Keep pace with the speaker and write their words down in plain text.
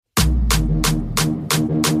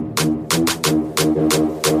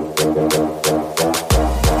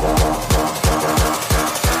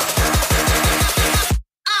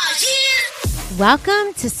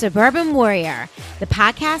Welcome to Suburban Warrior, the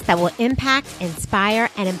podcast that will impact, inspire,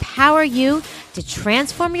 and empower you to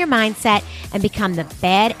transform your mindset and become the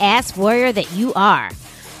badass warrior that you are.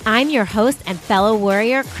 I'm your host and fellow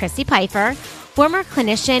warrior, Chrissy Pfeiffer, former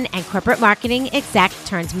clinician and corporate marketing exec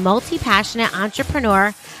turned multi-passionate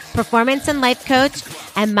entrepreneur, performance and life coach,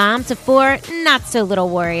 and mom to 4 not-so-little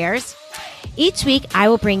warriors. Each week, I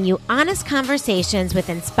will bring you honest conversations with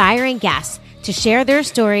inspiring guests to share their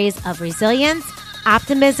stories of resilience,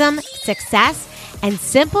 optimism, success, and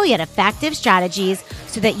simple yet effective strategies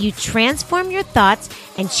so that you transform your thoughts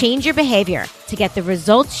and change your behavior to get the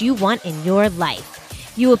results you want in your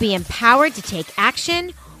life. You will be empowered to take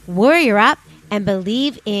action, warrior up, and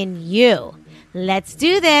believe in you. Let's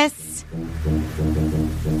do this.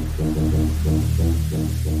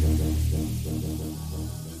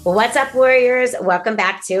 What's up, warriors? Welcome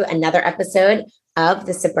back to another episode of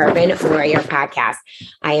the Suburban Warrior Podcast.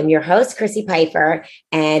 I am your host, Chrissy Pfeiffer,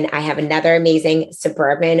 and I have another amazing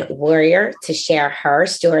suburban warrior to share her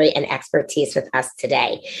story and expertise with us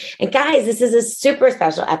today. And guys, this is a super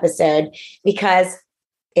special episode because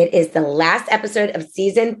it is the last episode of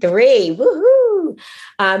season 3. Woohoo!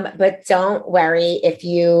 But don't worry if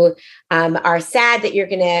you are sad that you're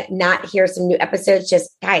going to not hear some new episodes.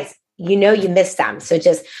 Just guys, you know you missed them. So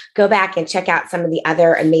just go back and check out some of the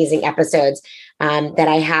other amazing episodes that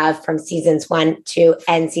I have from seasons 1, 2,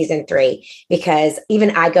 and season 3, because even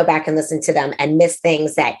I go back and listen to them and miss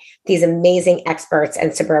things that these amazing experts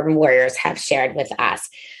and suburban warriors have shared with us.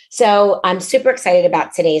 So I'm super excited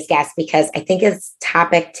about today's guest because I think it's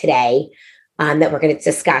topic today that we're going to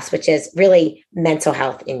discuss, which is really mental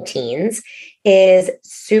health in teens, is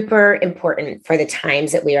super important for the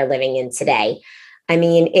times that we are living in today. I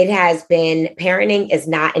mean, it has been, parenting is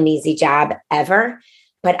not an easy job ever,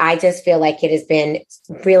 but I just feel like it has been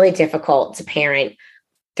really difficult to parent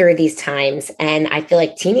through these times. And I feel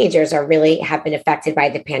like teenagers have been affected by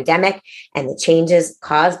the pandemic and the changes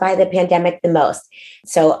caused by the pandemic the most.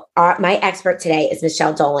 So my expert today is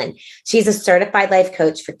Michelle Dolan. She's a certified life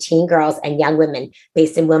coach for teen girls and young women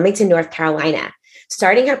based in Wilmington, North Carolina.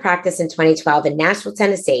 Starting her practice in 2012 in Nashville,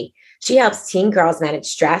 Tennessee, she helps teen girls manage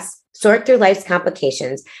stress, sort through life's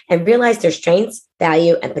complications, and realize their strengths,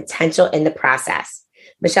 value, and potential in the process.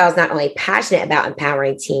 Michelle is not only passionate about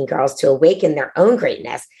empowering teen girls to awaken their own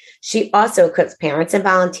greatness, she also equips parents and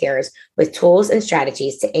volunteers with tools and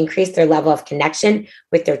strategies to increase their level of connection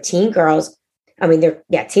with their teen girls during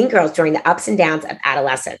the ups and downs of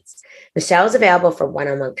adolescence. Michelle is available for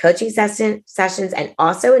one-on-one coaching sessions and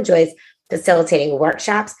also enjoys facilitating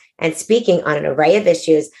workshops and speaking on an array of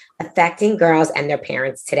issues affecting girls and their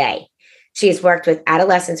parents today. She has worked with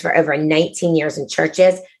adolescents for over 19 years in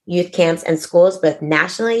churches, youth camps, and schools, both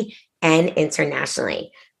nationally and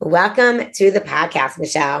internationally. Welcome to the podcast,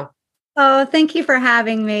 Michelle. Oh, thank you for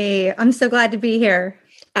having me. I'm so glad to be here.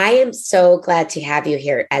 I am so glad to have you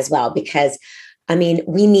here as well, because I mean,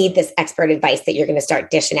 we need this expert advice that you're going to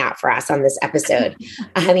start dishing out for us on this episode.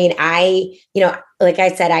 I mean, like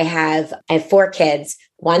I said, I have 4 kids.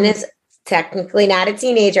 One is technically not a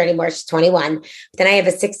teenager anymore. She's 21. Then I have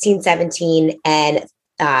a 16, 17, and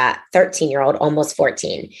 13-year-old, almost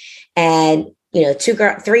 14. And,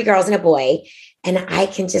 3 girls and a boy. And I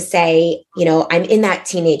can just say, I'm in that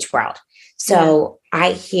teenage world. So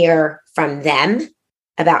I hear from them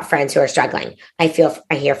about friends who are struggling. I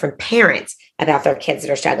hear from parents about their kids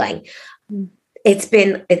that are struggling. I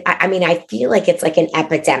feel like it's like an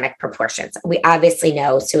epidemic proportions. We obviously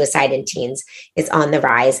know suicide in teens is on the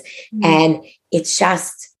rise. And it's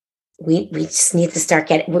just, we just need to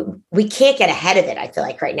start we can't get ahead of it, I feel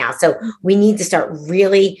like right now. So we need to start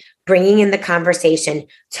really bringing in the conversation,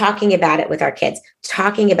 talking about it with our kids,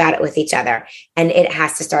 talking about it with each other. And it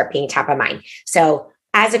has to start being top of mind. So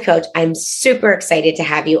as a coach, I'm super excited to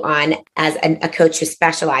have you on as a coach who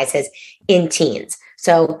specializes in teens.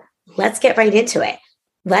 So let's get right into it.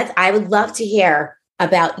 I would love to hear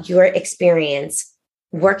about your experience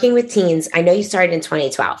working with teens. I know you started in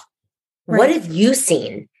 2012. Right. What have you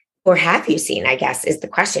seen, or have you seen, I guess is the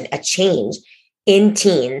question, a change in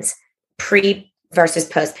teens pre versus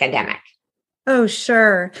post pandemic? Oh,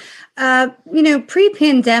 sure.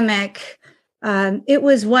 Pre-pandemic, it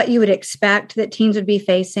was what you would expect that teens would be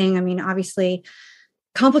facing. I mean, obviously,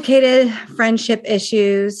 complicated friendship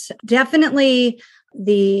issues, definitely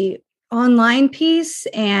the online piece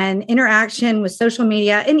and interaction with social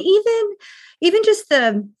media, and even just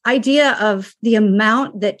the idea of the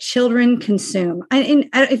amount that children consume. And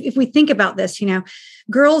if we think about this,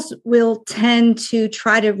 girls will tend to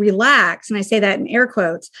try to relax, and I say that in air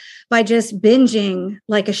quotes, by just binging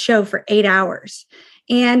like a show for 8 hours.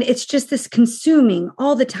 And it's just this consuming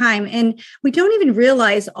all the time. And we don't even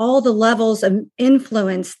realize all the levels of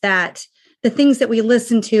influence that the things that we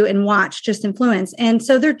listen to and watch just influence. And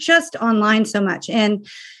so they're just online so much. And,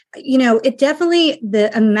 it definitely,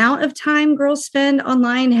 the amount of time girls spend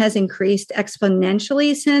online has increased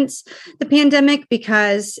exponentially since the pandemic,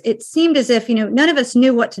 because it seemed as if, none of us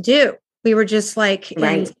knew what to do. We were just like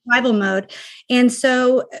in survival mode. And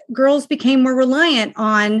so girls became more reliant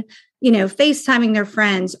on, FaceTiming their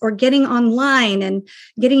friends or getting online and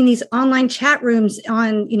getting these online chat rooms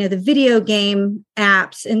on, the video game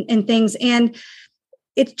apps and things. And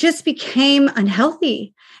it just became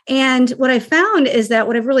unhealthy. And what I found is that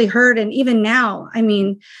what I've really heard, and even now,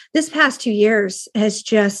 this past 2 years has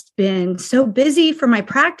just been so busy for my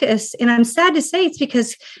practice. And I'm sad to say it's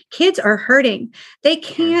because kids are hurting. They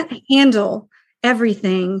can't handle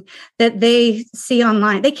everything that they see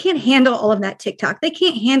online. They can't handle all of that TikTok. They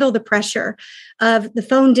can't handle the pressure of the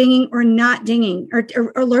phone dinging or not dinging, or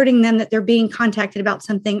alerting them that they're being contacted about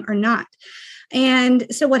something or not. And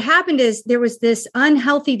so what happened is there was this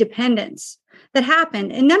unhealthy dependence that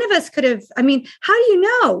happened. And none of us could have, how do you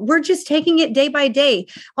know? We're just taking it day by day.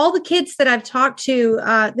 All the kids that I've talked to,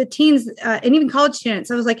 the teens and even college students,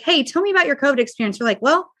 I was like, hey, tell me about your COVID experience. They're like,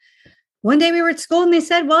 well, one day we were at school and they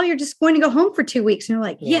said, well, you're just going to go home for 2 weeks. And they're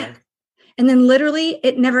like, yeah. And then literally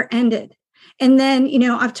it never ended. And then,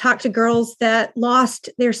 I've talked to girls that lost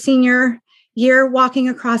their senior year walking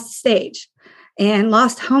across the stage and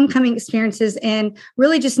lost homecoming experiences and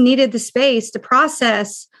really just needed the space to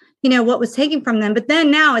process, what was taken from them. But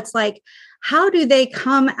then now it's like, how do they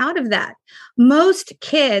come out of that? Most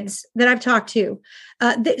kids that I've talked to,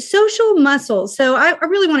 the social muscles. So I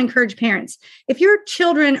really want to encourage parents. If your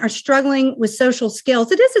children are struggling with social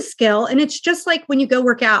skills, it is a skill. And it's just like when you go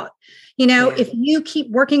work out. If you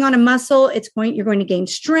keep working on a muscle, you're going to gain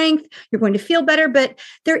strength, you're going to feel better. But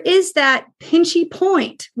there is that pinchy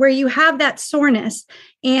point where you have that soreness.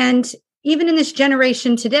 And even in this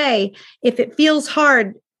generation today, if it feels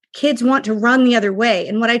hard, kids want to run the other way.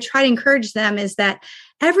 And what I try to encourage them is that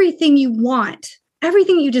everything you want,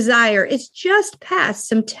 everything you desire, is just past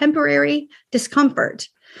some temporary discomfort.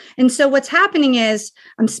 And so what's happening is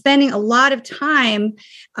I'm spending a lot of time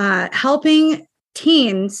helping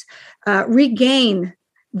teens regain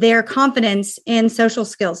their confidence in social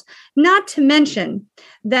skills. Not to mention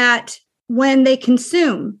that when they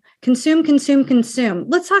consume,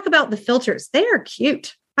 let's talk about the filters. They are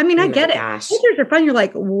cute. I get it. Filters are fun. You're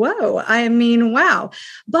like, whoa, wow.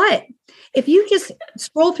 But if you just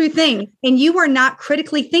scroll through things and you are not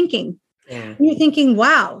critically thinking, you're thinking,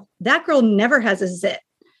 wow, that girl never has a zit.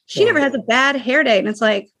 She never has a bad hair day. And it's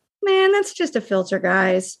like, man, that's just a filter,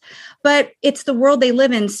 guys. But it's the world they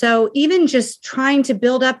live in. So even just trying to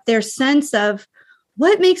build up their sense of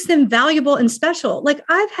what makes them valuable and special. Like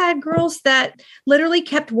I've had girls that literally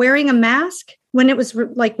kept wearing a mask when it was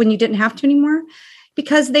when you didn't have to anymore,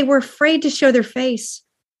 because they were afraid to show their face.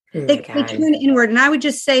 They turned inward. And I would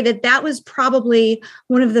just say that was probably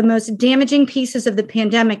one of the most damaging pieces of the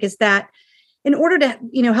pandemic, is that in order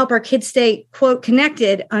to, help our kids stay, quote,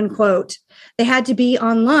 connected, unquote, they had to be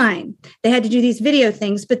online. They had to do these video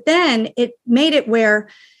things. But then it made it where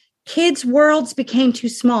kids' worlds became too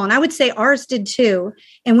small. And I would say ours did too.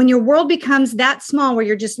 And when your world becomes that small, where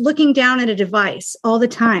you're just looking down at a device all the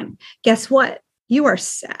time, guess what? You are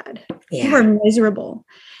sad. You are miserable.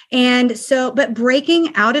 And so, but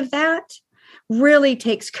breaking out of that really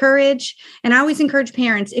takes courage. And I always encourage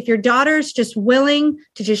parents, if your daughter's just willing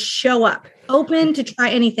to just show up, open to try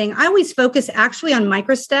anything, I always focus actually on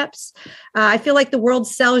micro steps. I feel like the world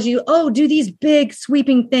sells you, do these big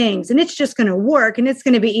sweeping things and it's just going to work and it's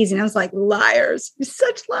going to be easy. And I was like, liars, you're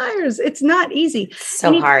such liars. It's not easy.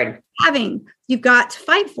 So hard. You've got to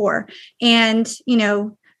fight for. And,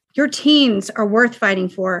 your teens are worth fighting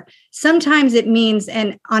for. Sometimes it means,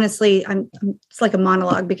 and honestly, it's like a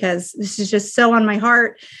monologue because this is just so on my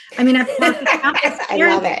heart. I've talked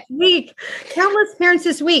to countless parents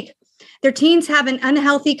this week. Their teens have an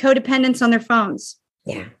unhealthy codependence on their phones.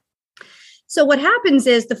 Yeah. So what happens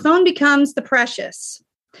is the phone becomes the precious.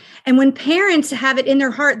 And when parents have it in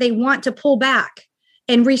their heart, they want to pull back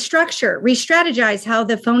and re-strategize how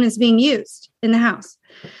the phone is being used in the house.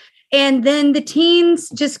 And then the teens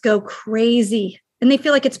just go crazy and they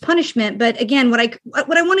feel like it's punishment. But again, what I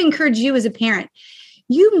want to encourage you as a parent,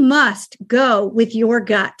 you must go with your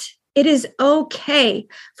gut. It is okay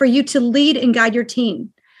for you to lead and guide your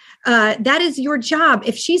teen. That is your job.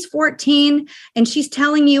 If she's 14 and she's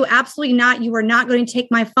telling you absolutely not, you are not going to take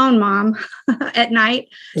my phone, mom, at night.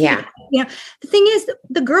 Yeah. The thing is,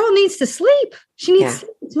 the girl needs to sleep. She needs,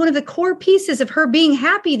 it's one of the core pieces of her being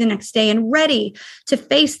happy the next day and ready to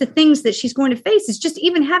face the things that she's going to face. Is just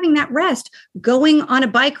even having that rest, going on a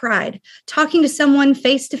bike ride, talking to someone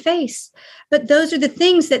face to face. But those are the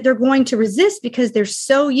things that they're going to resist because they're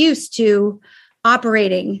so used to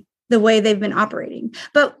operating the way they've been operating.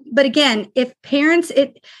 But again, if parents,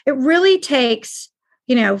 it really takes,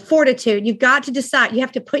 fortitude. You've got to decide. You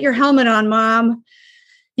have to put your helmet on, mom.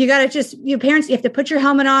 You got to parents, you have to put your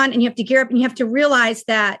helmet on and you have to gear up and you have to realize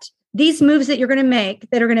that these moves that you're going to make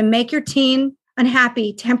that are going to make your teen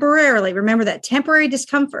unhappy temporarily, remember that temporary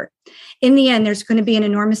discomfort, in the end, there's going to be an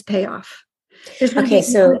enormous payoff. Okay.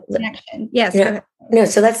 So yes. No,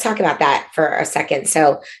 so let's talk about that for a second.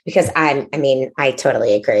 So, because I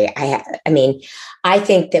totally agree. I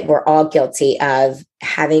think that we're all guilty of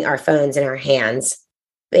having our phones in our hands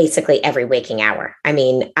basically every waking hour. I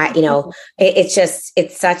think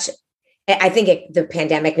the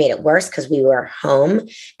pandemic made it worse because we were home.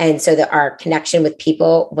 And so that our connection with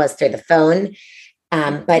people was through the phone.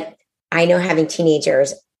 But I know having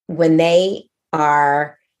teenagers, when they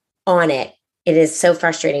are on it, it is so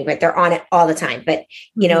frustrating, but they're on it all the time. But,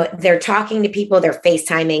 they're talking to people, they're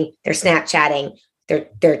FaceTiming, they're Snapchatting,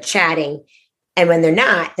 they're chatting. And when they're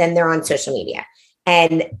not, then they're on social media.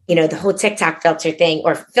 And, the whole TikTok filter thing,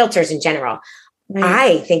 or filters in general, right.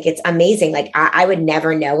 I think it's amazing. Like I would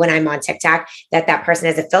never know when I'm on TikTok that person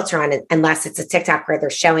has a filter on it unless it's a TikTok where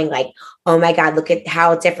they're showing like, oh my God, look at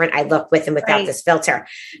how different I look with and without this filter.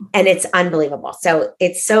 And it's unbelievable. So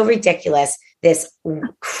it's so ridiculous, this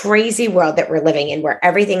crazy world that we're living in where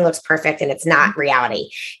everything looks perfect and it's not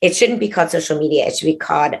reality. It shouldn't be called social media. It should be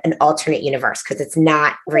called an alternate universe because it's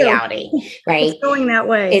not reality, right? It's going that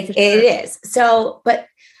way. It is. So, but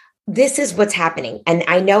this is what's happening. And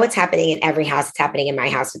I know it's happening in every house. It's happening in my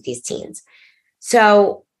house with these teens.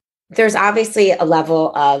 So there's obviously a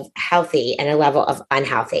level of healthy and a level of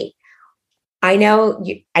unhealthy. I know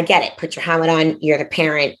I get it. Put your helmet on. You're the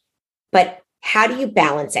parent, but how do you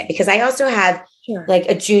balance it? Because I also have like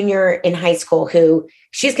a junior in high school who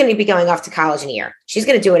she's going to be going off to college in a year. She's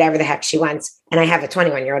going to do whatever the heck she wants. And I have a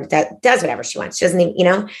 21-year-old that does whatever she wants. She doesn't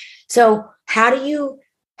even, So how do you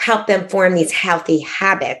help them form these healthy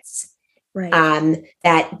habits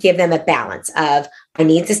that give them a balance of, I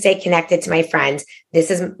need to stay connected to my friends.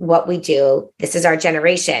 This is what we do. This is our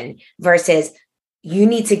generation versus you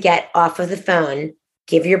need to get off of the phone,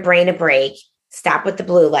 give your brain a break, stop with the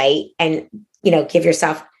blue light and, give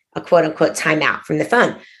yourself a quote unquote timeout from the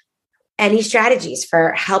phone. Any strategies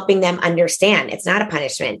for helping them understand it's not a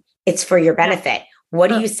punishment. It's for your benefit. What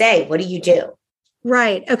do you say? What do you do?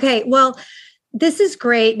 Right. Okay. Well, this is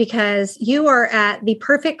great because you are at the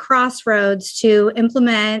perfect crossroads to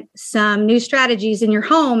implement some new strategies in your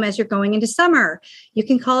home as you're going into summer. You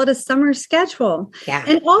can call it a summer schedule. Yeah.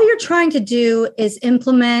 And all you're trying to do is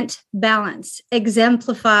implement balance,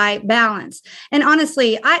 exemplify balance. And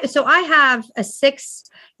honestly, I have a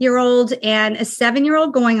 6-year-old and a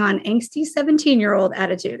 7-year-old going on angsty 17-year-old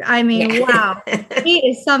attitude. I mean, wow, he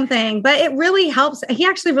is something, but it really helps. He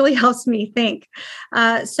actually really helps me think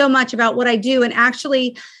so much about what I do. And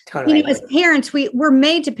actually, as parents, we're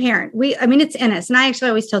made to parent. It's in us. And I actually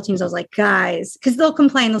always tell teens, I was like, guys, because they'll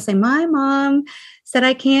complain. They'll say, my mom said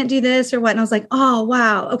I can't do this or what. And I was like, oh,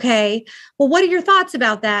 wow. Okay. Well, what are your thoughts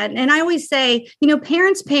about that? And I always say,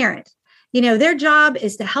 parents parent. Their job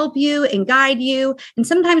is to help you and guide you. And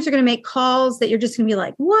sometimes they're going to make calls that you're just going to be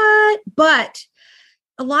like, what? But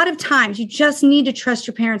a lot of times you just need to trust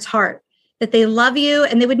your parents' heart, that they love you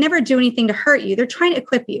and they would never do anything to hurt you. They're trying to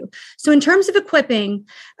equip you. So in terms of equipping,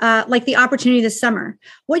 like the opportunity this summer,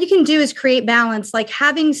 what you can do is create balance, like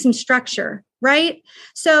having some structure, right?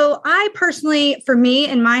 So I personally, for me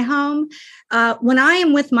in my home, when I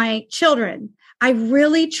am with my children, I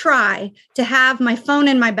really try to have my phone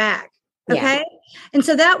in my bag. Okay. Yeah. And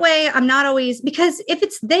so that way I'm not always, because if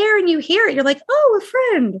it's there and you hear it, you're like, oh, a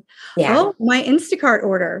friend. Yeah. Oh, my Instacart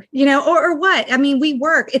order, or what? I mean, we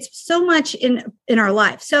work, it's so much in our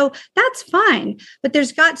life. So that's fine, but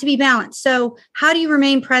there's got to be balance. So how do you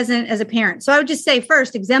remain present as a parent? So I would just say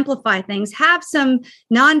first, exemplify things, have some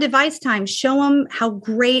non-device time, show them how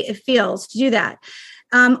great it feels to do that.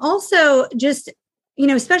 Also just,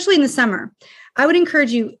 especially in the summer, I would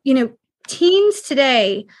encourage you, teens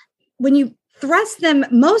today, when you thrust them,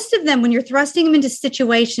 most of them, when you're thrusting them into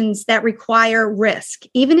situations that require risk,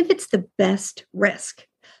 even if it's the best risk,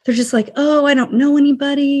 they're just like, oh, I don't know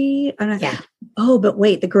anybody. oh, but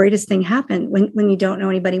wait, the greatest thing happened when you don't know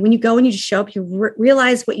anybody. When you go and you just show up, you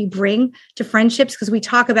realize what you bring to friendships, because we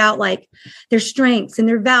talk about like their strengths and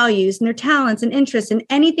their values and their talents and interests, and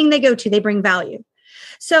anything they go to, they bring value.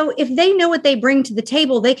 So if they know what they bring to the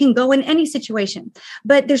table, they can go in any situation.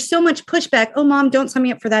 But there's so much pushback. Oh, mom, don't sign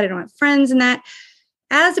me up for that. I don't have friends in that.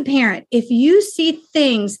 As a parent, if you see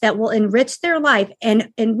things that will enrich their life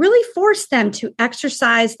and really force them to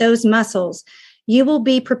exercise those muscles, you will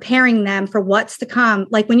be preparing them for what's to come.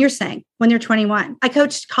 Like when you're saying, when they're 21, I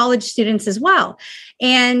coached college students as well.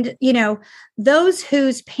 And, those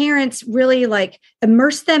whose parents really like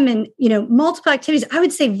immerse them in, multiple activities. I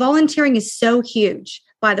would say volunteering is so huge,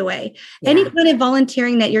 by the way. Yeah. Any kind of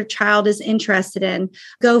volunteering that your child is interested in,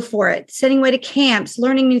 go for it. Sending away to camps,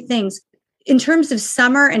 learning new things. In terms of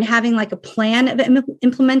summer and having like a plan of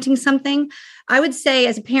implementing something, I would say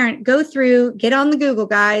as a parent, go through, get on the Google,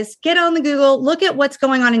 guys, get on the Google, look at what's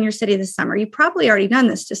going on in your city this summer. You've probably already done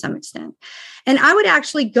this to some extent. And I would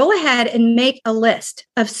actually go ahead and make a list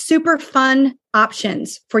of super fun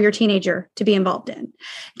options for your teenager to be involved in.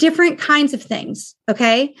 Different kinds of things,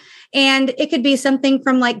 okay? And it could be something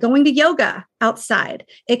from like going to yoga outside.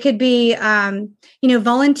 It could be,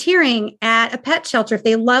 volunteering at a pet shelter if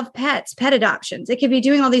they love pets, pet adoptions. It could be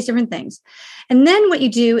doing all these different things. And then what you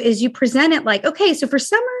do is you present it like, okay, so for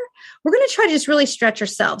summer, we're going to try to just really stretch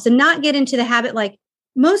ourselves and not get into the habit like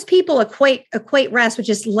most people equate rest with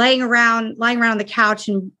just lying around on the couch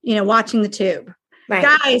and, watching the tube. Right.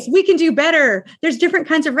 Guys, we can do better. There's different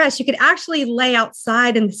kinds of rest. You could actually lay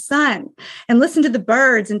outside in the sun and listen to the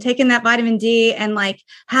birds and take in that vitamin D and like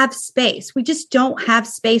have space. We just don't have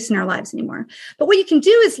space in our lives anymore. But what you can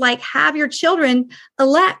do is like have your children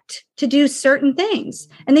elect to do certain things,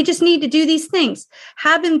 and they just need to do these things.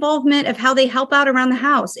 Have involvement of how they help out around the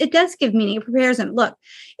house. It does give meaning. It prepares them. Look,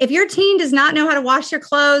 if your teen does not know how to wash their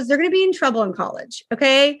clothes, they're going to be in trouble in college.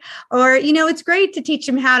 Okay. Or, it's great to teach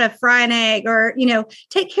them how to fry an egg or,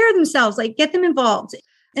 take care of themselves, like get them involved.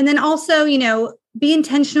 And then also, be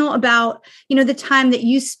intentional about, the time that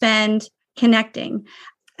you spend connecting.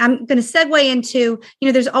 I'm going to segue into,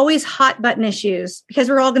 there's always hot button issues because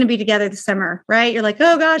we're all going to be together this summer, right? You're like,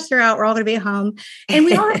 oh gosh, they're out. We're all going to be at home. And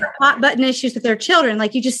we all have hot button issues with their children.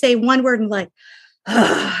 Like you just say one word and like,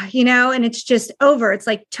 and it's just over. It's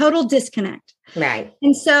like total disconnect. Right.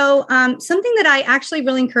 And so something that I actually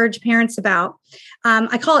really encourage parents about,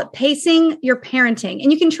 I call it pacing your parenting.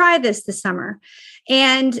 And you can try this summer.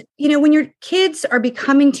 And, when your kids are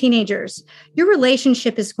becoming teenagers, your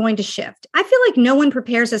relationship is going to shift. I feel like no one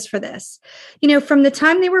prepares us for this. From the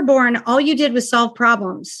time they were born, all you did was solve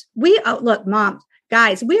problems. Look, mom,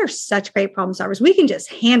 guys, we are such great problem solvers. We can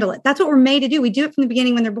just handle it. That's what we're made to do. We do it from the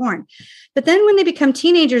beginning when they're born. But then when they become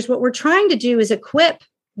teenagers, what we're trying to do is equip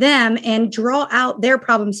them and draw out their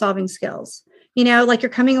problem solving skills. Like you're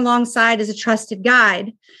coming alongside as a trusted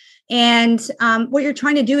guide. And what you're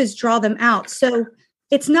trying to do is draw them out. So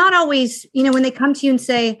it's not always, when they come to you and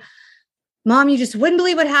say, Mom, you just wouldn't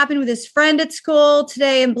believe what happened with this friend at school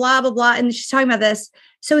today and blah, blah, blah. And she's talking about this.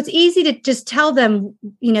 So it's easy to just tell them,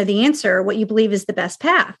 the answer, what you believe is the best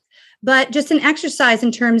path. But just an exercise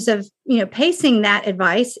in terms of, pacing that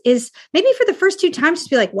advice is maybe for the first 2 times, just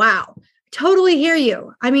be like, wow, totally hear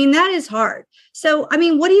you. I mean, that is hard. So, what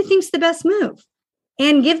do you think is the best move?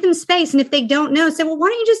 And give them space. And if they don't know, say, well, why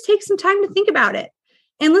don't you just take some time to think about it?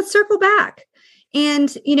 And let's circle back.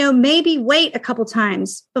 And, maybe wait a couple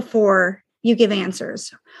times before you give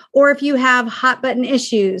answers. Or if you have hot button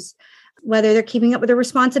issues, whether they're keeping up with their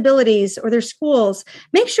responsibilities or their schools,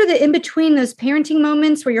 make sure that in between those parenting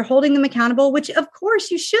moments where you're holding them accountable, which of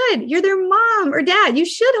course you should, you're their mom or dad, you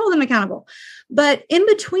should hold them accountable. But in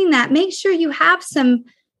between that, make sure you have some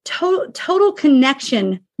total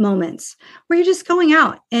connection moments where you're just going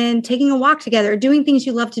out and taking a walk together, doing things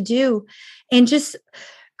you love to do, and just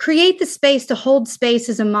create the space to hold space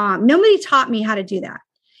as a mom. Nobody taught me how to do that.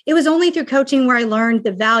 It was only through coaching where I learned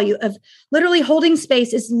the value of literally holding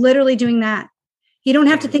space is literally doing that. You don't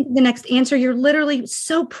have to think of the next answer. You're literally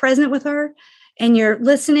so present with her and you're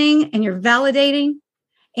listening and you're validating.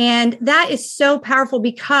 And that is so powerful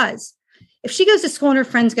because if she goes to school and her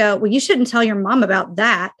friends go, well, you shouldn't tell your mom about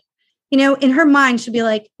that. In her mind, she'll be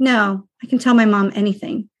like, no, I can tell my mom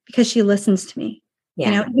anything because she listens to me.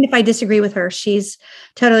 Yeah. Even if I disagree with her, she's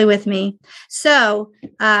totally with me. So,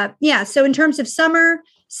 So in terms of summer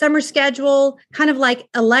schedule, kind of like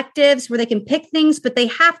electives where they can pick things, but they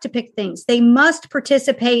have to pick things. They must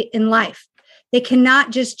participate in life. They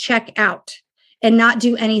cannot just check out. and not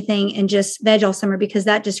do anything and just veg all summer, because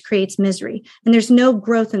that just creates misery. And there's no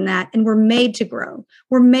growth in that. And we're made to grow.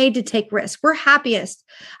 We're made to take risks. We're happiest.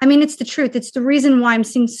 I mean, it's the truth. It's the reason why I'm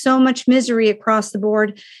seeing so much misery across the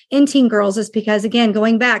board in teen girls, is because, again,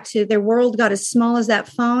 going back to their world got as small as that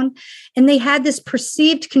phone, and they had this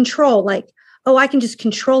perceived control, like, oh, I can just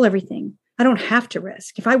control everything. I don't have to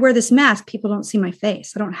risk. If I wear this mask, people don't see my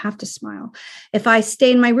face. I don't have to smile. If I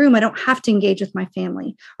stay in my room, I don't have to engage with my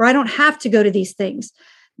family, or I don't have to go to these things.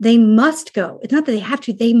 They must go. It's not that they have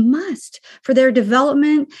to, they must, for their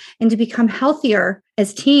development and to become healthier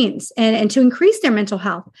as teens and to increase their mental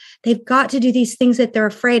health. They've got to do these things that they're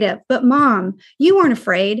afraid of. But mom, you weren't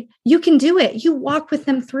afraid. You can do it. You walk with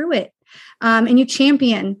them through it. And you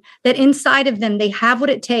champion that inside of them, they have what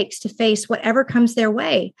it takes to face whatever comes their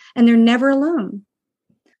way, and they're never alone.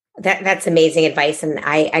 That's amazing advice. And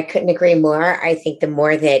I couldn't agree more. I think the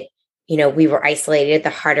more that, we were isolated, the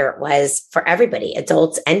harder it was for everybody,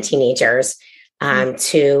 adults and teenagers,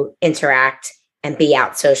 to interact and be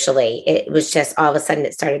out socially. It was just all of a sudden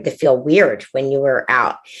it started to feel weird when you were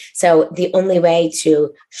out. So the only way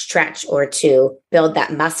to stretch or to build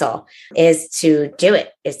that muscle is to do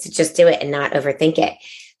it, is to just do it and not overthink it.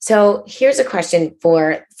 So here's a question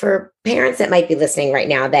for parents that might be listening right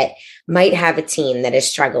now that might have a teen that is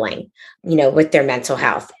struggling, with their mental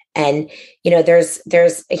health. And,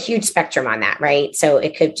 there's a huge spectrum on that, right? So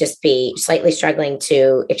it could just be slightly struggling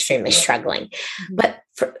to extremely struggling. But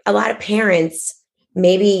for a lot of parents,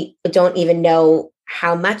 maybe don't even know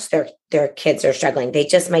how much their kids are struggling. They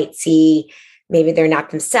just might see, maybe they're not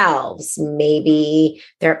themselves. Maybe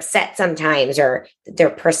they're upset sometimes, or their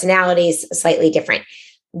personality is slightly different.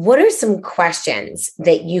 What are some questions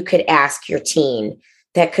that you could ask your teen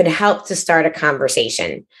that could help to start a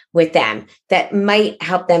conversation with them, that might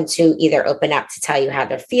help them to either open up to tell you how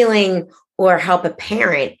they're feeling, or help a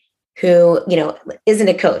parent who, isn't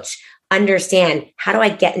a coach understand, how do I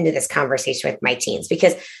get into this conversation with my teens?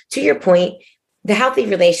 Because to your point, the healthy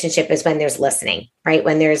relationship is when there's listening, right?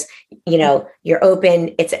 When there's, you're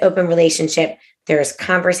open, it's an open relationship. There's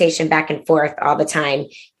conversation back and forth all the time.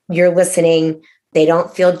 You're listening. They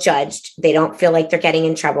don't feel judged. They don't feel like they're getting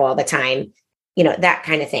in trouble all the time, that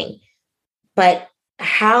kind of thing. But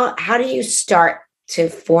how do you start to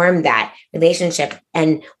form that relationship?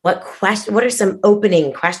 And what are some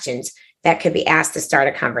opening questions that could be asked to start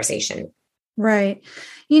a conversation? Right.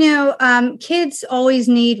 Kids always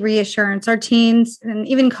need reassurance. Our teens and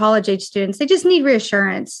even college age students, they just need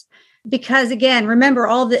reassurance because, again, remember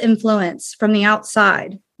all the influence from the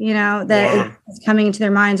outside, that is coming into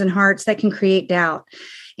their minds and hearts that can create doubt.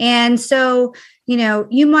 And so,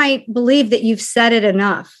 you might believe that you've said it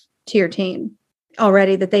enough to your teen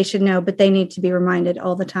already that they should know, but they need to be reminded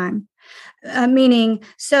all the time. Meaning,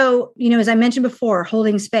 so, as I mentioned before,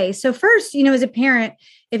 holding space. So first, as a parent,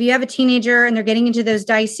 if you have a teenager and they're getting into those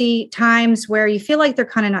dicey times where you feel like they're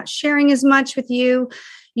kind of not sharing as much with you,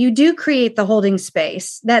 you do create the holding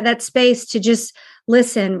space, that space to just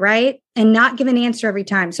listen, right? And not give an answer every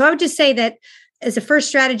time. So I would just say that as a first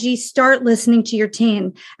strategy, start listening to your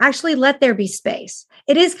teen. Actually, let there be space.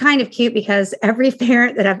 It is kind of cute because every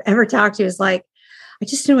parent that I've ever talked to is like, I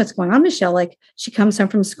just know what's going on, Michelle. Like, she comes home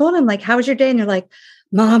from school and I'm like, how was your day? And they're like,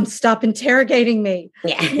 Mom, stop interrogating me.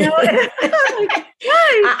 Yeah.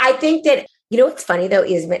 I think that, what's funny though,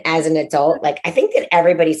 is as an adult, like, I think that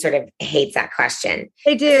everybody sort of hates that question.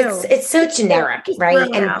 They do. It's so generic, right?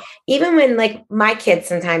 And even when, like, my kids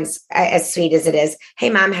sometimes, as sweet as it is, hey,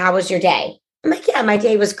 Mom, how was your day? I'm like, yeah, my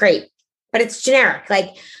day was great. But it's generic.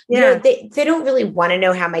 Like, they don't really want to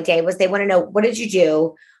know how my day was. They want to know, what did you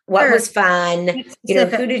do? What was fun?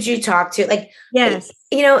 Who did you talk to? Like, yes.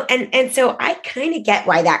 And so I kind of get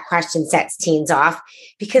why that question sets teens off,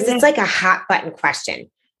 because it's like a hot button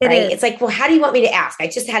question, right? It's like, well, how do you want me to ask? I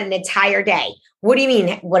just had an entire day. What do you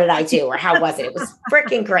mean? What did I do? Or how was it? It was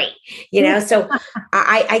freaking great. So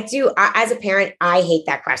I do, as a parent, I hate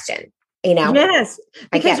that question. Yes,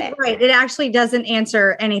 because right, it actually doesn't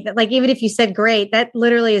answer anything. Like, even if you said great, that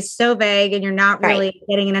literally is so vague and you're not really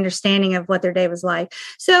getting an understanding of what their day was like.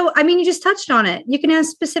 So, I mean, you just touched on it. You can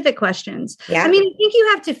ask specific questions. Yeah. I mean, I think you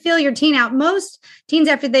have to feel your teen out. Most teens,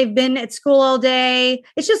 after they've been at school all day,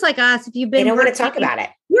 it's just like us. If you've been, they don't want to talk about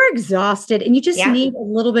it. You're exhausted and you just need a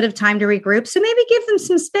little bit of time to regroup. So maybe give them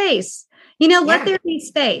some space. Let there be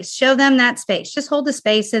space, show them that space, just hold the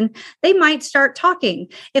space and they might start talking.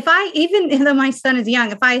 Even though my son is young,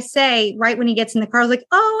 if I say right when he gets in the car, I was like,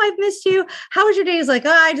 oh, I've missed you. How was your day? He's like,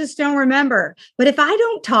 oh, I just don't remember. But if I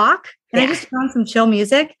don't talk and I just put on some chill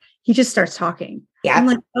music, he just starts talking. Yeah. I'm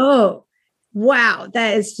like, oh, wow,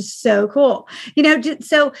 that is just so cool.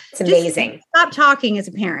 It's amazing. Just stop talking as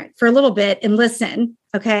a parent for a little bit and listen.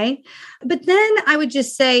 Okay. But then I would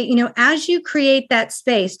just say, as you create that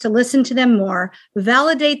space to listen to them more,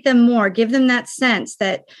 validate them more, give them that sense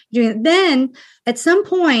that then at some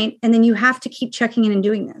point, and then you have to keep checking in and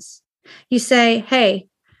doing this. You say, hey,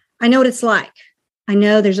 I know what it's like. I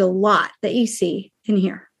know there's a lot that you see in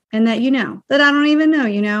here and that that I don't even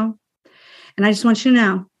know, and I just want you to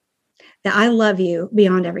know that I love you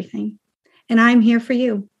beyond everything. And I'm here for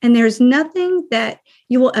you. And there's nothing that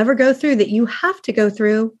you will ever go through that you have to go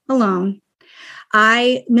through alone.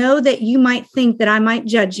 I know that you might think that I might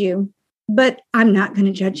judge you, but I'm not going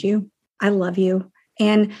to judge you. I love you.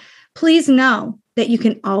 And please know that you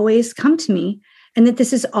can always come to me and that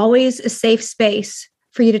this is always a safe space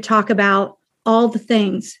for you to talk about all the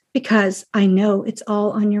things because I know it's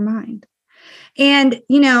all on your mind. And,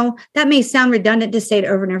 that may sound redundant to say it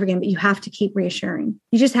over and over again, but you have to keep reassuring.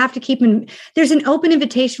 You just have to there's an open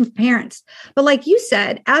invitation for parents. But like you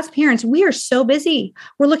said, as parents, we are so busy.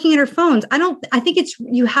 We're looking at our phones. I think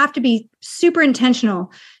you have to be super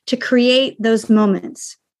intentional to create those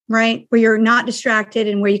moments, right? Where you're not distracted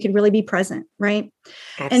and where you can really be present, right?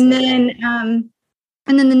 Absolutely.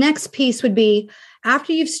 And then the next piece would be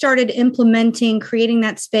after you've started implementing, creating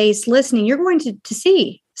that space, listening, you're going to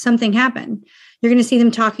see something happen. You're going to see them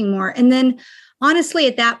talking more. And then honestly,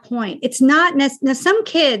 at that point, it's not now some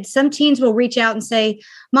teens will reach out and say,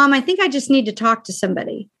 Mom, I think I just need to talk to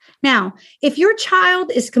somebody. Now, if your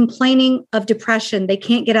child is complaining of depression, they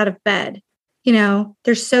can't get out of bed,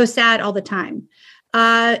 they're so sad all the time.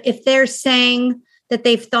 If they're saying that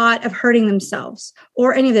they've thought of hurting themselves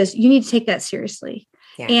or any of this, you need to take that seriously.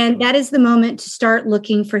 Yeah. And that is the moment to start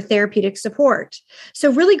looking for therapeutic support.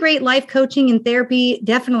 So really great life coaching and therapy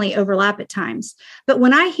definitely overlap at times. But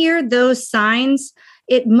when I hear those signs,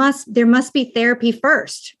 there must be therapy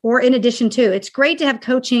first, or in addition to. It's great to have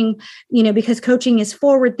coaching, because coaching is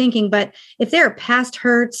forward thinking. But if there are past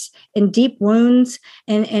hurts and deep wounds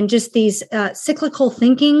and just these cyclical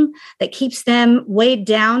thinking that keeps them weighed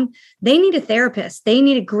down, they need a therapist. They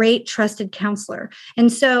need a great trusted counselor.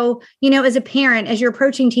 And so, as a parent, as you're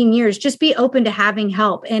approaching teen years, just be open to having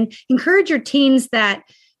help and encourage your teens that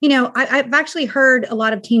I've actually heard a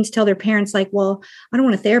lot of teens tell their parents like, well, I don't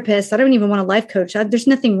want a therapist. I don't even want a life coach. There's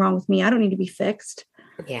nothing wrong with me. I don't need to be fixed.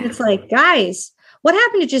 Yeah. It's like, guys, what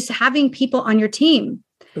happened to just having people on your team?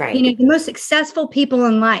 Right. The most successful people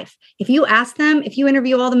in life. If you ask them, if you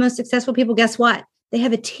interview all the most successful people, guess what? They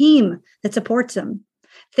have a team that supports them.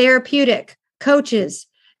 Therapeutic, coaches,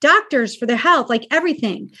 doctors for their health, like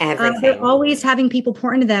everything. They're always having people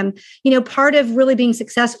pour into them. Part of really being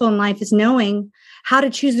successful in life is knowing how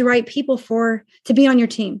to choose the right people to be on your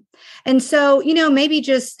team. And so, maybe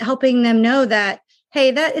just helping them know that,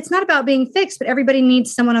 hey, that it's not about being fixed, but everybody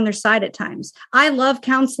needs someone on their side at times. I love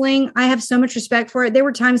counseling. I have so much respect for it. There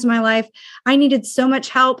were times in my life I needed so much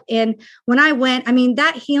help. And when I went,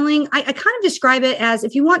 that healing, I kind of describe it as,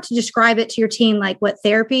 if you want to describe it to your teen, like what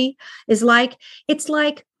therapy is like, it's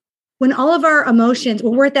like when all of our emotions,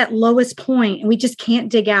 when we're at that lowest point and we just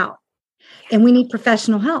can't dig out. And we need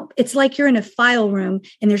professional help. It's like you're in a file room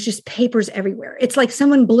and there's just papers everywhere. It's like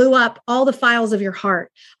someone blew up all the files of your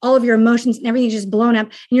heart, all of your emotions and everything's just blown up.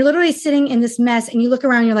 And you're literally sitting in this mess and you look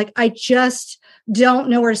around and you're like, I just don't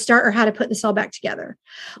know where to start or how to put this all back together.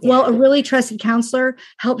 Yeah. Well, a really trusted counselor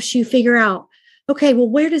helps you figure out, okay, well,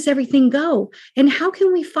 where does everything go? And how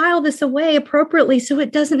can we file this away appropriately so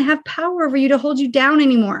it doesn't have power over you to hold you down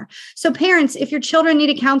anymore? So parents, if your children need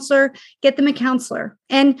a counselor, get them a counselor.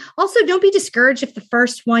 And also don't be discouraged if the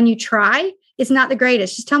first one you try is not the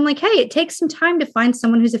greatest. Just tell them like, hey, it takes some time to find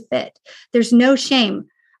someone who's a fit. There's no shame.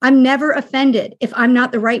 I'm never offended if I'm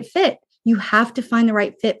not the right fit. You have to find the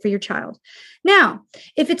right fit for your child. Now,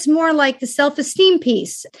 if it's more like the self-esteem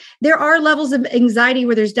piece, there are levels of anxiety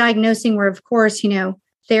where there's diagnosing where, of course,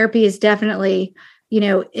 therapy is definitely,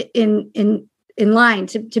 in line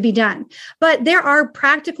to be done. But there are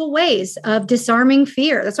practical ways of disarming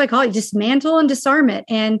fear. That's why I call it dismantle and disarm it.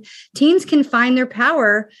 And teens can find their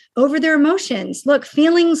power over their emotions. Look,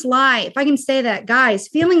 feelings lie. If I can say that, guys,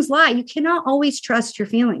 feelings lie. You cannot always trust your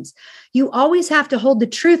feelings. You always have to hold the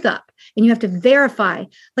truth up. And you have to verify,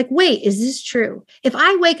 like, wait, is this true? If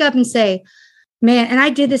I wake up and say, man, and I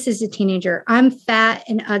did this as a teenager, I'm fat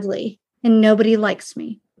and ugly and nobody likes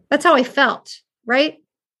me. That's how I felt, right?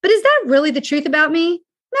 But is that really the truth about me?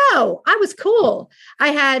 No, I was cool. I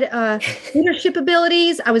had leadership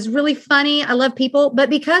abilities. I was really funny. I love people. But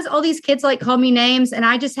because all these kids called me names and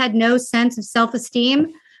I just had no sense of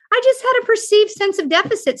self-esteem, I just had a perceived sense of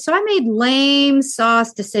deficit. So I made lame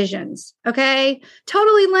sauce decisions. Okay.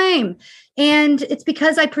 Totally lame. And it's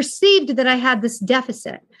because I perceived that I had this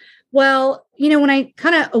deficit. Well, when I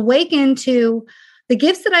kind of awakened to the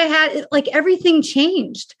gifts that I had, like everything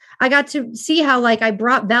changed. I got to see how like I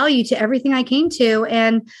brought value to everything I came to.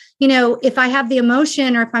 And, if I have the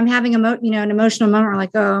emotion or if I'm having an emotional moment, or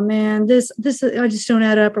like, oh man, this, I just don't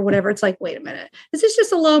add up or whatever. It's like, wait a minute. Is this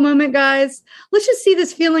just a low moment, guys? Let's just see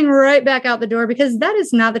this feeling right back out the door, because that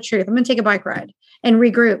is not the truth. I'm going to take a bike ride and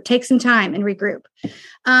regroup, take some time and regroup.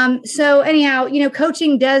 So anyhow,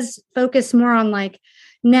 coaching does focus more on like,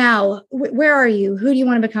 now, where are you? Who do you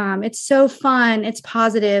want to become? It's so fun. It's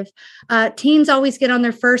positive. Teens always get on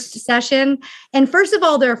their first session. And first of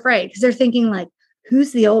all, they're afraid because they're thinking like,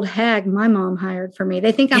 who's the old hag my mom hired for me?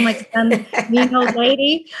 They think I'm like some mean old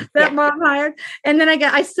lady that mom hired. And then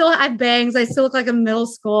I still have bangs. I still look like a middle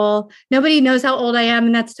school. Nobody knows how old I am.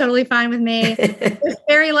 And that's totally fine with me. There's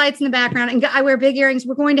fairy lights in the background and I wear big earrings.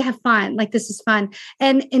 We're going to have fun. Like, this is fun.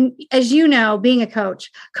 And as you know, being a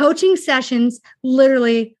coach, coaching sessions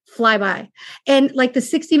literally fly by. And like the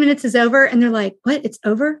 60 minutes is over and they're like, what? It's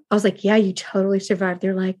over? I was like, yeah, you totally survived.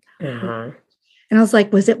 They're like, And I was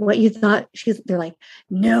like, was it what you thought? They're like,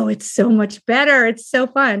 no, it's so much better. It's so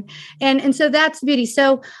fun. And so that's the beauty.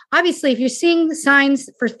 So obviously, if you're seeing signs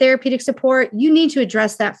for therapeutic support, you need to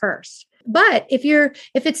address that first. But if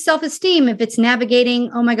it's self-esteem, if it's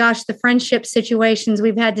navigating, oh my gosh, the friendship situations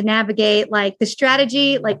we've had to navigate, like the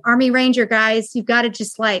strategy, like Army Ranger guys, you've got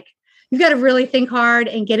to really think hard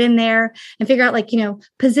and get in there and figure out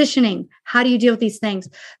positioning. How do you deal with these things?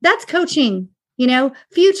 That's coaching,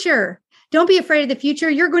 future. Don't be afraid of the future.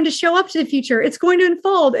 You're going to show up to the future. It's going to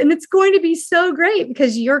unfold and it's going to be so great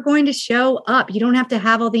because you're going to show up. You don't have to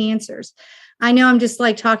have all the answers. I know I'm just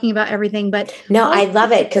like talking about everything, but no, I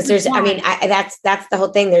love it because that's the whole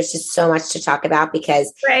thing. There's just so much to talk about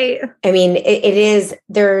because, right. I mean,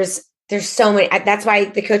 there's so many, that's why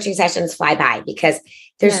the coaching sessions fly by because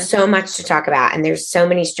there's so much to talk about and there's so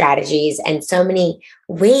many strategies and so many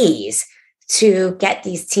ways to get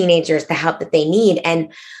these teenagers the help that they need.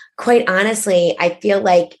 And quite honestly, I feel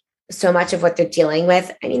like so much of what they're dealing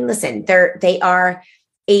with, I mean, listen, they are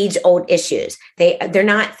age-old issues. They're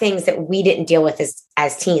not things that we didn't deal with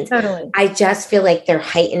as teens. Totally. I just feel like they're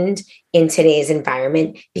heightened in today's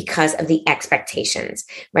environment because of the expectations,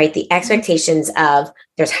 right? The expectations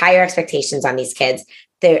there's higher expectations on these kids,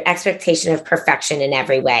 the expectation of perfection in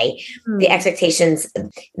every way, the expectations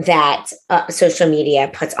that social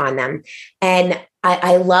media puts on them. And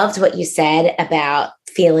I loved what you said about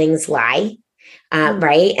feelings lie,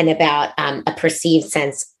 right? And about a perceived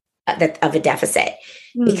sense of a deficit,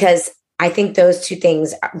 because I think those two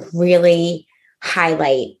things really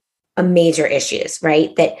highlight a major issues,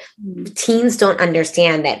 right? That teens don't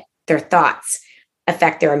understand that their thoughts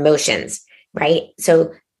affect their emotions, right?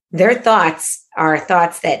 So their thoughts are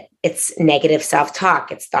thoughts that it's negative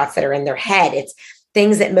self-talk. It's thoughts that are in their head. It's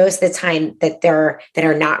things that most of the time that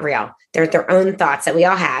are not real. They're their own thoughts that we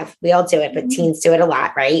all have. We all do it, but teens do it a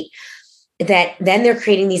lot, right? That then they're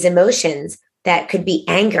creating these emotions that could be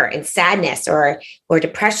anger and sadness or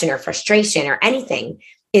depression or frustration or anything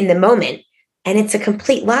in the moment. And it's a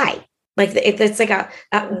complete lie. Like it's like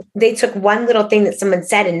they took one little thing that someone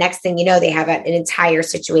said and next thing you know, they have an entire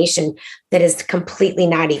situation that is completely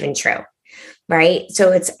not even true. Right.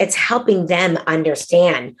 So it's helping them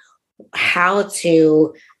understand how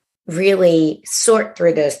to really sort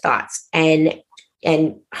through those thoughts and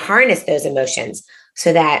harness those emotions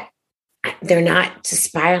so that they're not just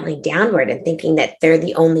spiraling downward and thinking that they're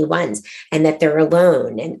the only ones and that they're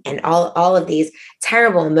alone and all of these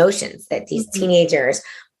terrible emotions that these teenagers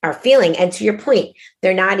are feeling. And to your point,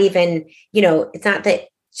 they're not even, it's not that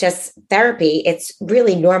just therapy, it's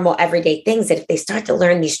really normal everyday things that if they start to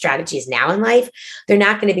learn these strategies now in life, they're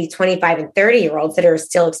not going to be 25 and 30-year-olds that are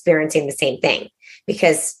still experiencing the same thing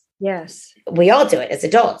because we all do it as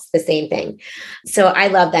adults, the same thing. So I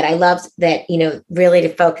love that. I loved that, really to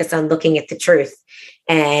focus on looking at the truth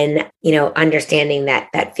and, understanding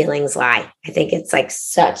that feelings lie. I think it's like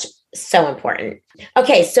so important.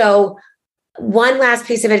 Okay. So one last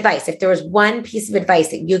piece of advice, if there was one piece of advice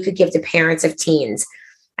that you could give to parents of teens,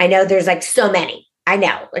 I know there's like so many, I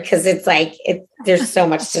know, because it's like, there's so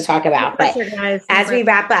much to talk about, but as we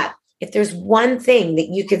wrap up, if there's one thing that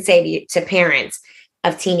you could say to parents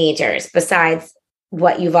of teenagers, besides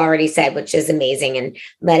what you've already said, which is amazing, and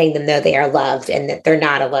letting them know they are loved and that they're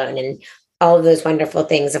not alone and all of those wonderful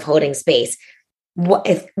things of holding space,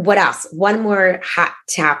 what else? One more hot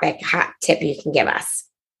tip you can give us?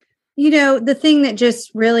 The thing that just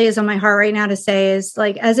really is on my heart right now to say is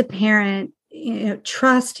like, as a parent,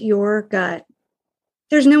 trust your gut.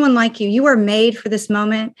 There's no one like you. You are made for this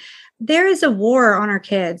moment. There is a war on our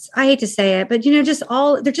kids. I hate to say it, but they're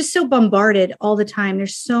just so bombarded all the time.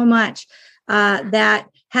 There's so much that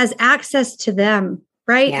has access to them,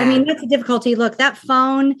 right? Yeah. I mean, that's a difficulty. Look, that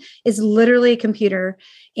phone is literally a computer.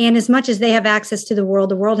 And as much as they have access to the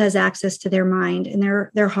world has access to their mind and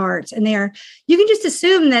their hearts. And you can just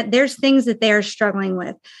assume that there's things that they are struggling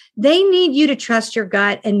with. They need you to trust your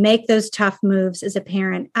gut and make those tough moves as a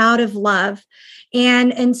parent out of love.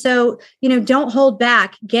 And so, don't hold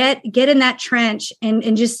back, get in that trench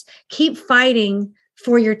and just keep fighting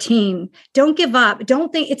for your team. Don't give up.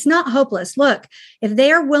 Don't think it's not hopeless. Look, if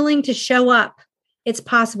they are willing to show up, it's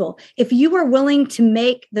possible. If you are willing to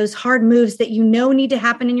make those hard moves that need to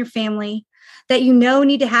happen in your family, that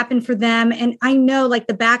need to happen for them. And I know like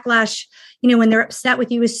the backlash, when they're upset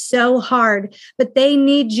with you is so hard, but they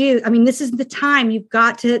need you. I mean, this is the time you've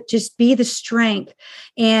got to just be the strength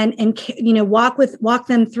and walk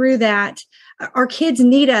them through that. Our kids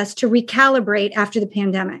need us to recalibrate after the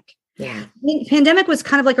pandemic. Yeah. The pandemic was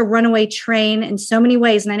kind of like a runaway train in so many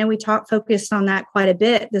ways. And I know we focused on that quite a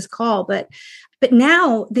bit this call, but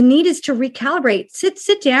now the need is to recalibrate,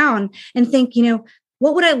 sit down and think,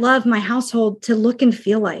 what would I love my household to look and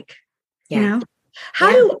feel like? Yeah.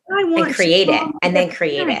 How do I want to create it and then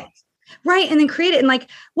create it? Right. And then create it. And like,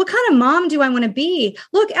 what kind of mom do I want to be?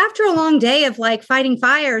 Look, after a long day of like fighting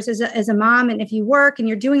fires as a mom, and if you work and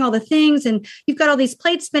you're doing all the things and you've got all these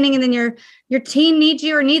plates spinning and then your teen needs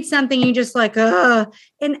you or needs something, you just like, and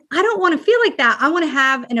I don't want to feel like that. I want to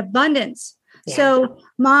have an abundance. Yeah. So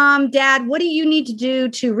mom, dad, what do you need to do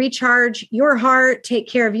to recharge your heart, take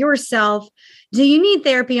care of yourself? Do you need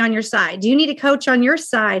therapy on your side? Do you need a coach on your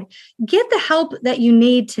side? Get the help that you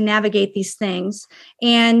need to navigate these things.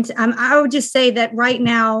 And I would just say that right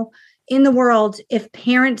now in the world, if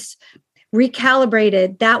parents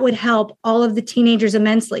recalibrated, that would help all of the teenagers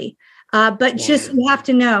immensely. Just you have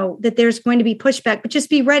to know that there's going to be pushback, but just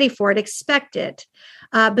be ready for it, expect it.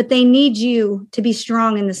 But they need you to be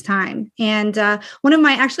strong in this time. And one of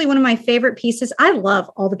my favorite pieces, I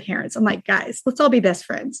love all the parents. I'm like, guys, let's all be best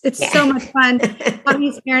friends. It's so much fun.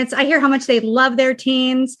 These parents, I hear how much they love their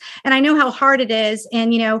teens and I know how hard it is.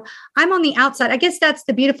 And, I'm on the outside. I guess that's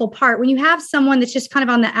the beautiful part. When you have someone that's just kind of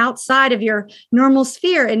on the outside of your normal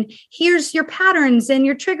sphere and here's your patterns and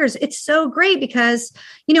your triggers, it's so great because,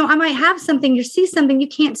 I might have something, you see something you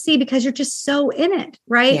can't see because you're just so in it.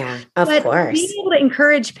 Right. Yeah, of course. Being able to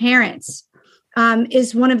encourage parents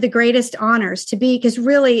is one of the greatest honors to be, because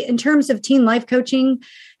really in terms of teen life coaching,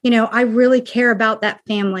 I really care about that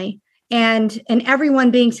family and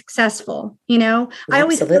everyone being successful. I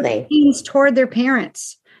always put teens toward their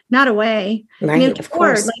parents, not away. Right, of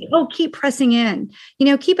course. Keep pressing in,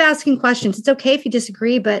 keep asking questions. It's okay if you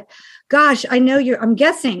disagree, but gosh, I'm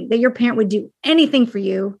guessing that your parent would do anything for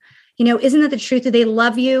you. Isn't that the truth? That they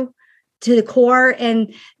love you to the core?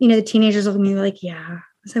 And, the teenagers will be like, yeah.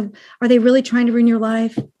 So are they really trying to ruin your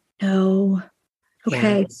life? No.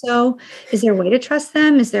 Okay. Yeah. So is there a way to trust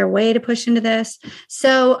them? Is there a way to push into this?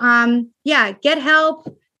 So, get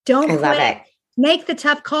help. Don't quit. Love it. Make the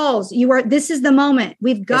tough calls. This is the moment.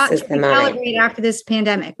 We've got to recalibrate after this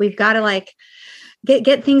pandemic. We've got to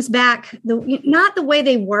get things back, not the way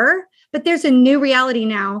they were, but there's a new reality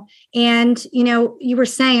now. And, you were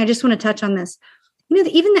saying, I just want to touch on this.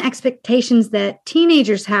 Even the expectations that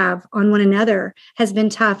teenagers have on one another has been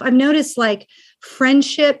tough. I've noticed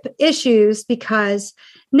friendship issues because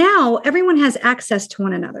now everyone has access to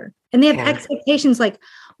one another and they have expectations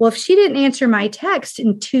well, if she didn't answer my text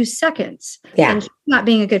in 2 seconds, and she's not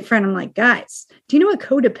being a good friend, I'm like, guys, do you know what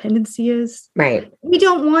codependency is? Right. We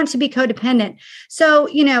don't want to be codependent. So,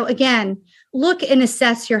 again, look and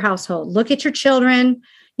assess your household. Look at your children,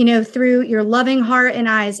 through your loving heart and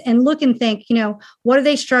eyes and look and think, what are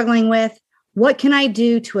they struggling with? What can I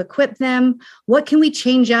do to equip them? What can we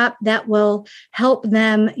change up that will help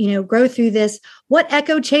them, grow through this? What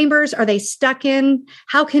echo chambers are they stuck in?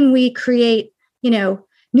 How can we create,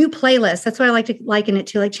 new playlists? That's what I like to liken it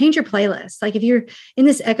to. Change your playlist. If you're in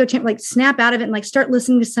this echo chamber, snap out of it and start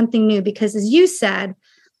listening to something new. Because as you said,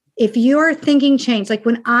 if your thinking changed,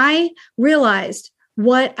 when I realized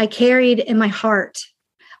what I carried in my heart,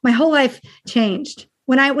 my whole life changed.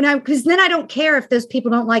 Because then I don't care if those people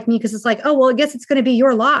don't like me because it's I guess it's going to be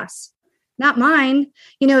your loss, not mine.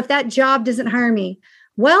 If that job doesn't hire me,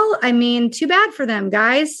 Well, I mean, too bad for them,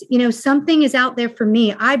 guys. Something is out there for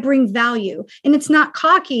me. I bring value, and it's not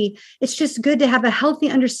cocky. It's just good to have a healthy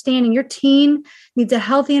understanding. Your teen needs a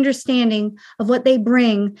healthy understanding of what they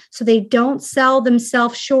bring so they don't sell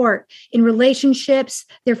themselves short in relationships,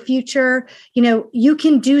 their future. You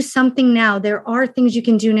can do something now. There are things you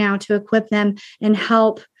can do now to equip them and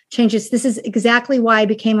help changes. This is exactly why I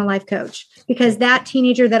became a life coach, because that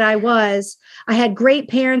teenager that I had great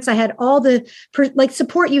parents. I had all the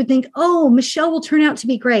support. You would think, oh, Michelle will turn out to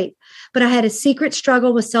be great. But I had a secret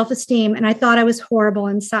struggle with self-esteem, and I thought I was horrible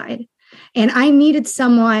inside. And I needed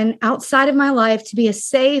someone outside of my life to be a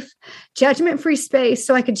safe, judgment-free space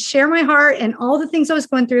so I could share my heart and all the things I was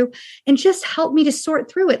going through and just help me to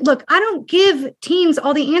sort through it. Look, I don't give teens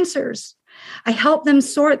all the answers. I help them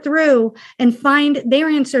sort through and find their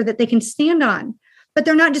answer that they can stand on. But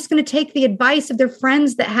they're not just going to take the advice of their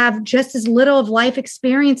friends that have just as little of life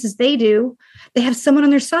experience as they do. They have someone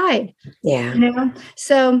on their side. Yeah.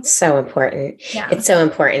 So important. Yeah. It's so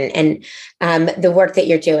important. And the work that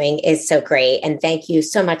you're doing is so great. And thank you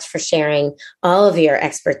so much for sharing all of your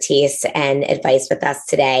expertise and advice with us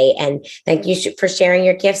today. And thank you for sharing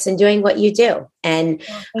your gifts and doing what you do. And,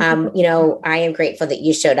 I am grateful that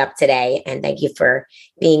you showed up today, and thank you for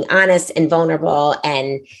being honest and vulnerable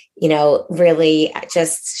and, really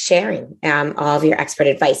just sharing all of your expert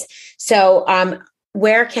advice. So,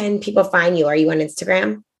 where can people find you? Are you on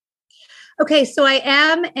Instagram? Okay, so I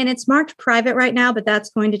am, and it's marked private right now, but that's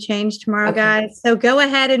going to change tomorrow, guys. So go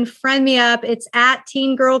ahead and friend me up. It's at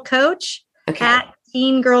Teen Girl Coach, at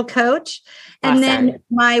Teen Girl Coach. And then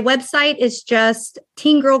my website is just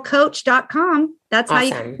teengirlcoach.com. That's how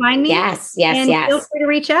you can find me. Yes. And feel free to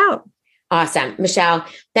reach out. Awesome. Michelle,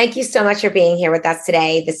 thank you so much for being here with us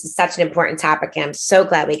today. This is such an important topic, and I'm so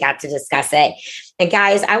glad we got to discuss it. And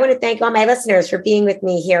guys, I want to thank all my listeners for being with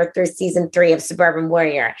me here through season 3 of Suburban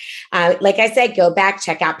Warrior. Like I said, go back,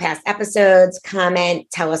 check out past episodes, comment,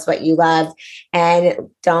 tell us what you loved. And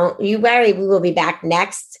don't you worry, we will be back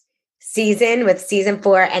next season with season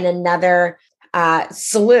 4 and another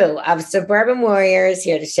slew of Suburban Warriors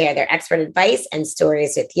here to share their expert advice and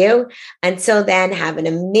stories with you. Until then, have an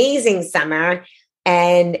amazing summer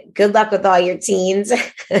and good luck with all your teens.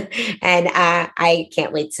 And I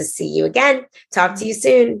can't wait to see you again. Talk to you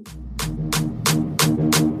soon.